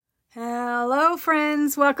Hello,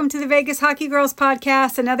 friends. Welcome to the Vegas Hockey Girls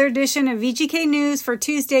Podcast, another edition of VGK News for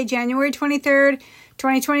Tuesday, January 23rd,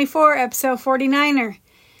 2024, episode 49er.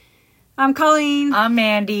 I'm Colleen. I'm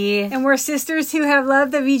Mandy. And we're sisters who have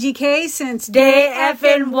loved the VGK since day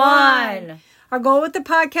effing one. Our goal with the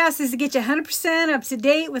podcast is to get you 100% up to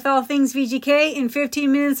date with all things VGK in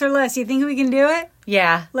 15 minutes or less. You think we can do it?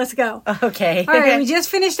 Yeah. Let's go. Okay. All right, we just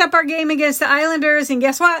finished up our game against the Islanders, and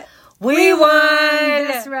guess what? We won!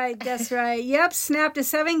 That's right. Yep, snapped a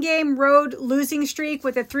 7-game road losing streak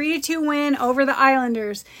with a 3-2 win over the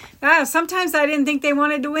Islanders. Sometimes I didn't think they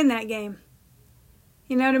wanted to win that game.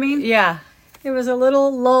 You know what I mean? Yeah. It was a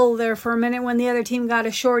little lull there for a minute when the other team got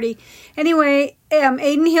a shorty. Anyway,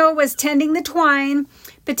 Aiden Hill was tending the twine.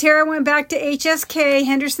 Patera went back to HSK,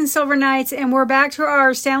 Henderson Silver Knights, and we're back to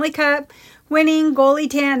our Stanley Cup winning goalie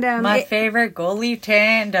tandem. My favorite goalie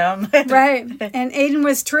tandem. Right. And Aiden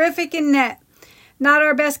was terrific in net. Not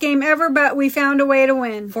our best game ever, but we found a way to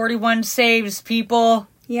win. 41 saves, people.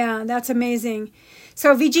 Yeah, that's amazing.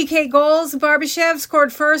 So VGK goals, Barbashev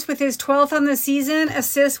scored first with his 12th on the season.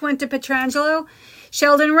 Assists went to Pietrangelo.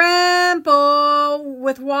 Sheldon Rempel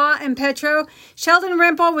with Waugh and Petro. Sheldon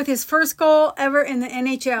Rempel with his first goal ever in the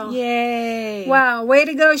NHL. Yay. Wow, way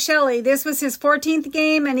to go, Shelly. This was his 14th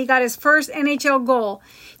game, and he got his first NHL goal.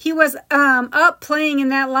 He was up playing in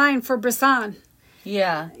that line for Brisson.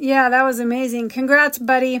 Yeah. Yeah, that was amazing. Congrats,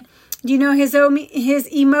 buddy. Do you know his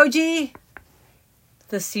emoji?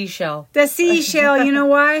 The seashell. The seashell. You know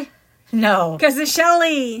why? No. Because of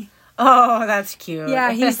Shelly. Oh, that's cute.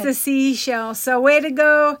 Yeah, he's the seashell. So way to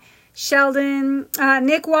go, Sheldon.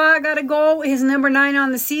 Nick Waugh got a goal, his number 9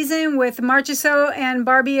 on the season, with Marchessault and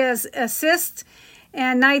Barbie as assists.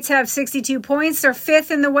 And Knights have 62 points. They're 5th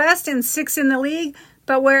in the West and 6th in the league.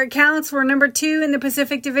 But where it counts, we're number 2 in the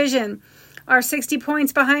Pacific Division. Our 60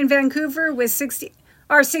 points behind Vancouver with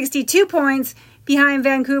 62 points behind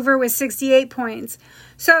Vancouver with 68 points.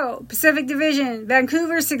 So, Pacific Division,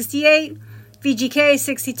 Vancouver 68, VGK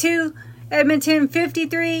 62, Edmonton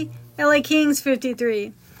 53, LA Kings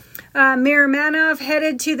 53. Miramanov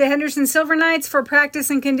headed to the Henderson Silver Knights for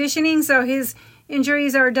practice and conditioning, so his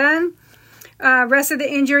injuries are done. Rest of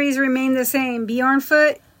the injuries remain the same.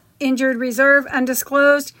 Bjornfoot, injured reserve,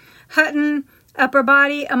 undisclosed. Hutton, upper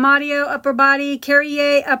body. Amadio, upper body.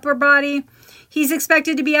 Carrier, upper body. He's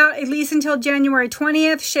expected to be out at least until January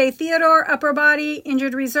 20th. Shea Theodore, upper body,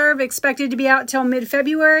 injured reserve, expected to be out till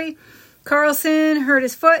mid-February. Carlson hurt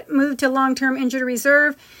his foot, moved to long-term injured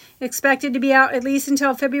reserve, expected to be out at least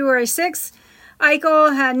until February 6th.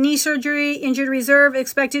 Eichel had knee surgery, injured reserve,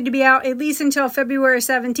 expected to be out at least until February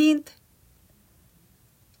 17th.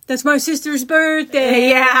 That's my sister's birthday.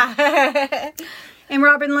 Yeah. And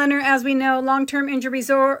Robin Leonard, as we know, long-term injured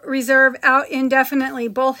reserve, out indefinitely.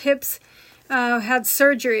 Both hips had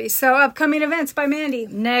surgery. So upcoming events by Mandy.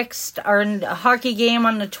 Next, our hockey game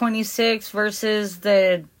on the 26th versus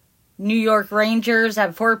the New York Rangers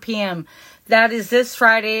at 4 p.m. That is this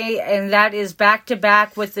Friday, and that is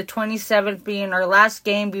back-to-back with the 27th being our last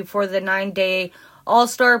game before the 9-day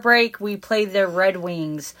All-Star break. We played the Red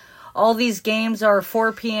Wings. All these games are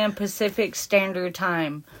 4 p.m. Pacific Standard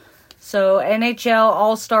Time. So NHL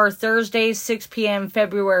All-Star Thursday, 6 p.m.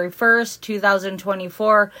 February 1st,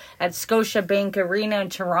 2024 at Scotiabank Arena in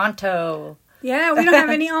Toronto. Yeah, we don't have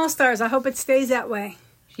any All-Stars. I hope it stays that way.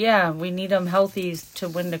 Yeah, we need them healthy to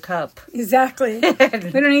win the cup. Exactly. We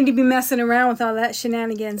don't need to be messing around with all that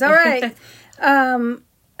shenanigans. All right.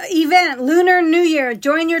 Event, Lunar New Year.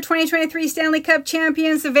 Join your 2023 Stanley Cup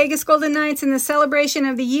champions, the Vegas Golden Knights, in the celebration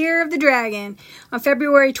of the Year of the Dragon on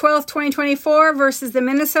February 12th, 2024 versus the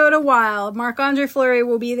Minnesota Wild. Marc-Andre Fleury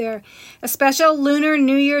will be there. A special Lunar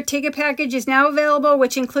New Year ticket package is now available,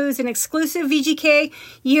 which includes an exclusive VGK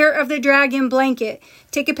Year of the Dragon blanket.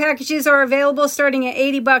 Ticket packages are available starting at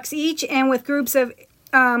 $80 each and with groups of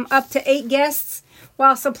up to 8 guests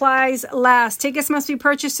while supplies last. Tickets must be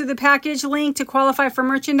purchased through the package link to qualify for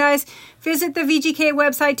merchandise. Visit the VGK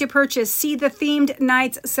website to purchase. See the Themed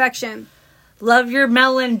Nights section. Love your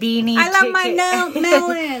melon beanie. I love my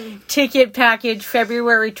melon. Ticket package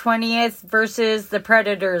February 20th versus the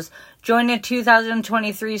Predators. Join the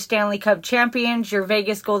 2023 Stanley Cup champions, your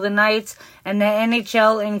Vegas Golden Knights, and the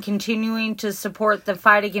NHL in continuing to support the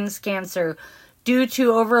fight against cancer. Due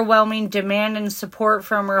to overwhelming demand and support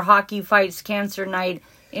from our Hockey Fights Cancer Night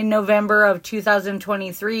in November of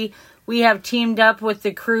 2023, we have teamed up with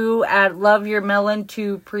the crew at Love Your Melon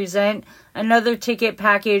to present another ticket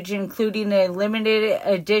package, including a limited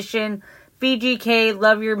edition VGK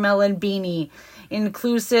Love Your Melon beanie,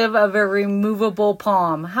 inclusive of a removable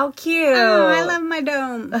palm. How cute! Oh, I love my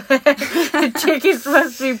dome. Tickets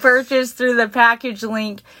must be purchased through the package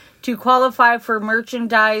link To qualify for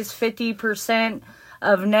merchandise, 50%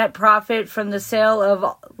 of net profit from the sale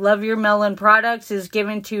of Love Your Melon products is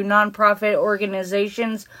given to nonprofit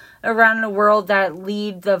organizations around the world that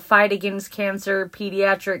lead the fight against cancer,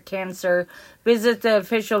 pediatric cancer. Visit the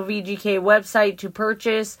official VGK website to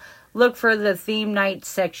purchase. Look for the theme night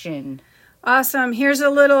section. Awesome. Here's a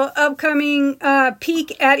little upcoming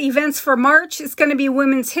peek at events for March. It's going to be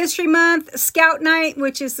Women's History Month, Scout Night,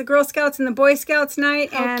 which is the Girl Scouts and the Boy Scouts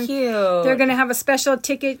night. How and cute. They're going to have a special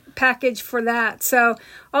ticket package for that. So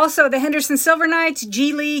also the Henderson Silver Knights,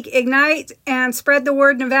 G League, Ignite, and Spread the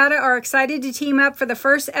Word Nevada are excited to team up for the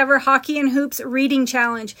first ever Hockey and Hoops Reading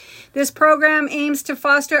Challenge. This program aims to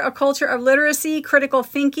foster a culture of literacy, critical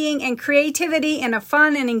thinking, and creativity in a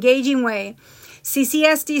fun and engaging way.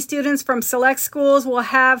 CCSD students from select schools will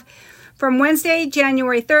have from Wednesday,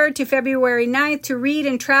 January 3rd to February 9th to read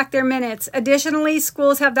and track their minutes. Additionally,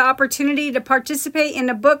 schools have the opportunity to participate in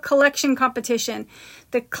a book collection competition.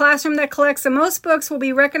 The classroom that collects the most books will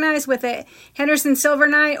be recognized with a Henderson Silver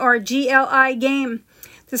Knight or GLI game.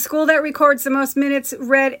 The school that records the most minutes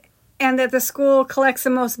read and that the school collects the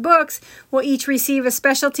most books will each receive a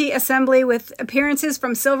specialty assembly with appearances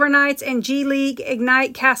from Silver Knights and G League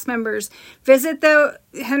Ignite cast members. Visit the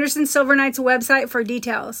Henderson Silver Knights website for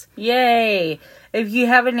details. Yay! If you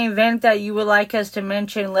have an event that you would like us to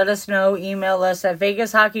mention, let us know. Email us at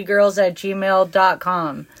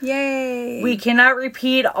vegashockey.girls@gmail.com. Yay! We cannot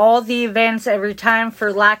repeat all the events every time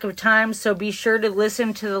for lack of time, so be sure to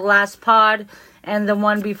listen to the last pod and the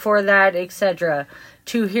one before that, etc.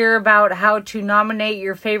 to hear about how to nominate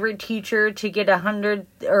your favorite teacher to get $100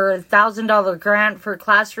 or $1,000 grant for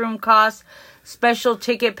classroom costs, special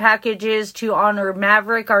ticket packages to honor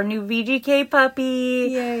Maverick, our new VGK puppy,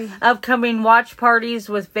 Yay. Upcoming watch parties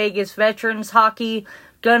with Vegas Veterans Hockey,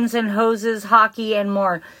 Guns and Hoses Hockey, and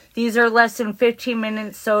more. These are less than 15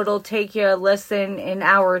 minutes, so it'll take you less than an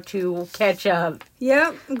hour to catch up.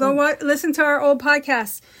 Yep, go listen to our old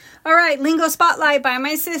podcast. All right, Lingo Spotlight by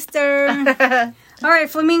my sister. All right,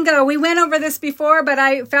 flamingo. We went over this before, but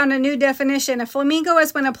I found a new definition. A flamingo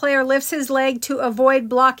is when a player lifts his leg to avoid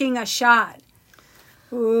blocking a shot.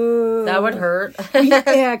 Ooh. That would hurt.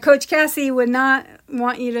 Yeah, Coach Cassie would not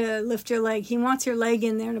want you to lift your leg. He wants your leg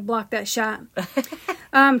in there to block that shot.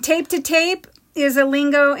 Tape to tape is a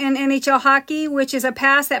lingo in NHL hockey, which is a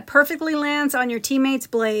pass that perfectly lands on your teammate's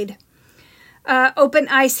blade. Open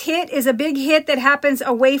ice hit is a big hit that happens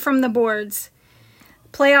away from the boards.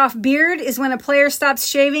 Playoff beard is when a player stops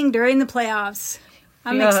shaving during the playoffs.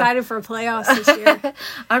 I'm excited for playoffs this year.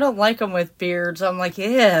 I don't like them with beards. I'm like,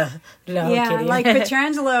 yeah. No, yeah, I'm kidding. like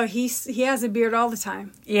Petrangelo, he has a beard all the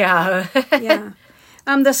time. Yeah. Yeah.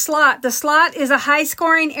 The slot. The slot is a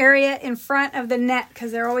high-scoring area in front of the net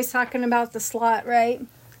because they're always talking about the slot, right?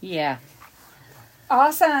 Yeah.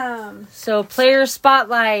 Awesome. So, player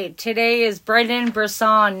spotlight. Today is Brendan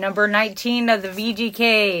Brisson, number 19 of the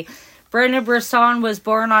VGK. Brendan Brisson was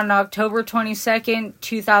born on October 22nd,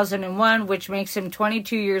 2001, which makes him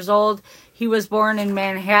 22 years old. He was born in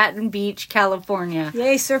Manhattan Beach, California.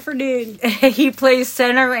 Yay, surfer dude. He plays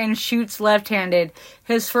center and shoots left-handed.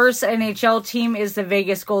 His first NHL team is the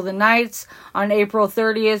Vegas Golden Knights. On April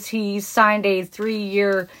 30th, he signed a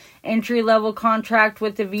 3-year entry-level contract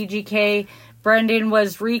with the VGK. Brendan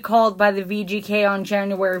was recalled by the VGK on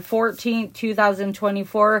January 14th,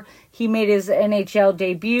 2024. He made his NHL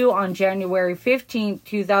debut on January 15th,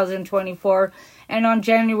 2024. And on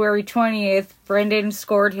January 20th, Brendan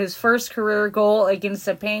scored his first career goal against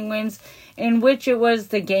the Penguins, in which it was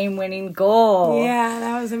the game-winning goal. Yeah,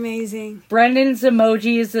 that was amazing. Brendan's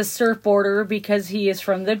emoji is the surfboarder because he is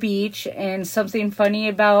from the beach. And something funny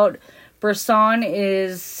about Brisson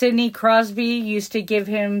is Sidney Crosby used to give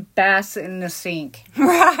him baths in the sink.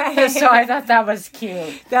 Right. So I thought that was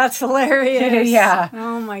cute. That's hilarious. Yeah.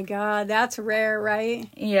 Oh my God. That's rare, right?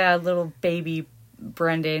 Yeah, little baby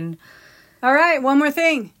Brendan. All right. One more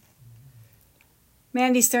thing.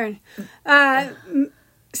 Mandy's turn.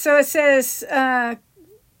 So it says,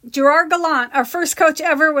 Gerard Gallant, our first coach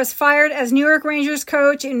ever, was fired as New York Rangers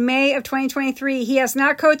coach in May of 2023. He has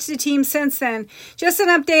not coached the team since then. Just an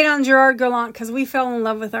update on Gerard Gallant because we fell in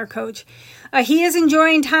love with our coach. He is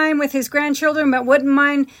enjoying time with his grandchildren, but wouldn't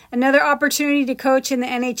mind another opportunity to coach in the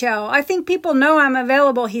NHL. I think people know I'm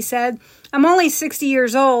available, he said. I'm only 60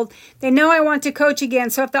 years old. They know I want to coach again,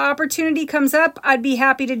 so if the opportunity comes up, I'd be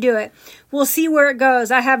happy to do it. We'll see where it goes.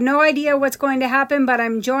 I have no idea what's going to happen, but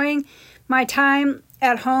I'm enjoying my time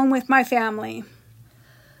at home with my family.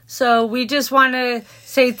 So we just want to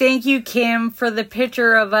say thank you, Kim, for the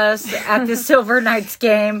picture of us at the Silver Knights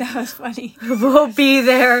game. That was funny. We'll be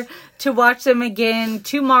there to watch them again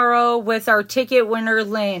tomorrow with our ticket winner,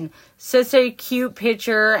 Lynn. Such a cute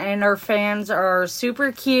picture, and our fans are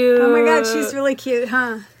super cute. Oh my God, she's really cute,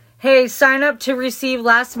 huh? Hey, sign up to receive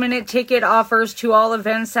last-minute ticket offers to all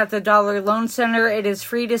events at the Dollar Loan Center. It is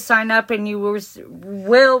free to sign up, and you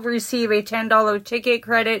will receive a $10 ticket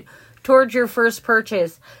credit towards your first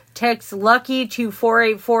purchase. Text LUCKY to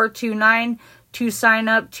 48429 to sign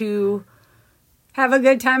up to have a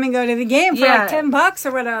good time and go to the game for like $10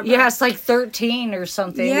 or whatever. Yeah, it's like 13 or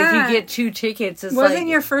something. Yeah. If you get 2 tickets, it's Wasn't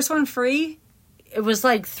your first one free? It was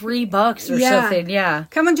like $3 or something. Yeah.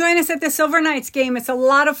 Come and join us at the Silver Knights game. It's a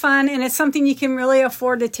lot of fun, and it's something you can really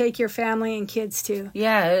afford to take your family and kids to.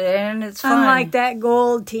 Yeah, and it's fun. Unlike that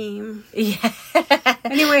gold team. Yeah.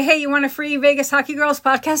 Anyway, hey, you want a free Vegas Hockey Girls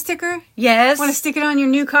podcast sticker? Yes. Want to stick it on your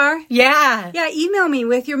new car? Yeah. Yeah, email me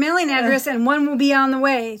with your mailing address, and one will be on the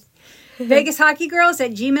way.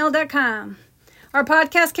 VegasHockeyGirls@gmail.com. Our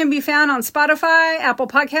podcast can be found on Spotify, Apple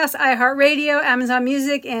Podcasts, iHeartRadio, Amazon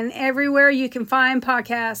Music, and everywhere you can find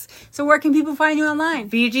podcasts. So where can people find you online?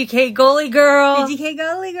 VGK Goalie Girl. VGK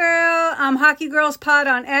Goalie Girl. Hockey Girls Pod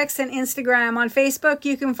on X and Instagram. On Facebook,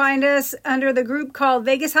 you can find us under the group called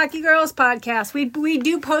Vegas Hockey Girls Podcast. We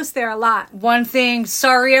do post there a lot. One thing,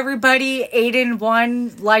 sorry everybody, Aiden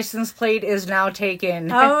 1 license plate is now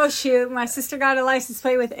taken. Oh, shoot. My sister got a license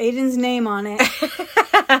plate with Aiden's name on it.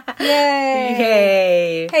 Yay. Yay.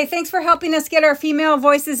 Hey, thanks for helping us get our female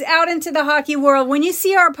voices out into the hockey world. When you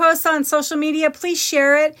see our posts on social media, please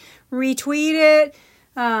share it, retweet it,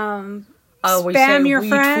 spam your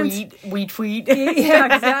friends. We tweet.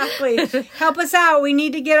 Yeah, exactly. Help us out. We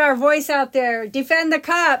need to get our voice out there. Defend the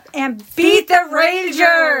cup and beat the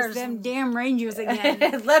Rangers. Them damn Rangers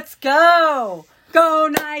again. Let's go. Go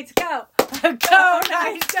Knights, go. Go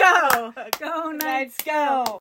Knights, go. Go Knights, go.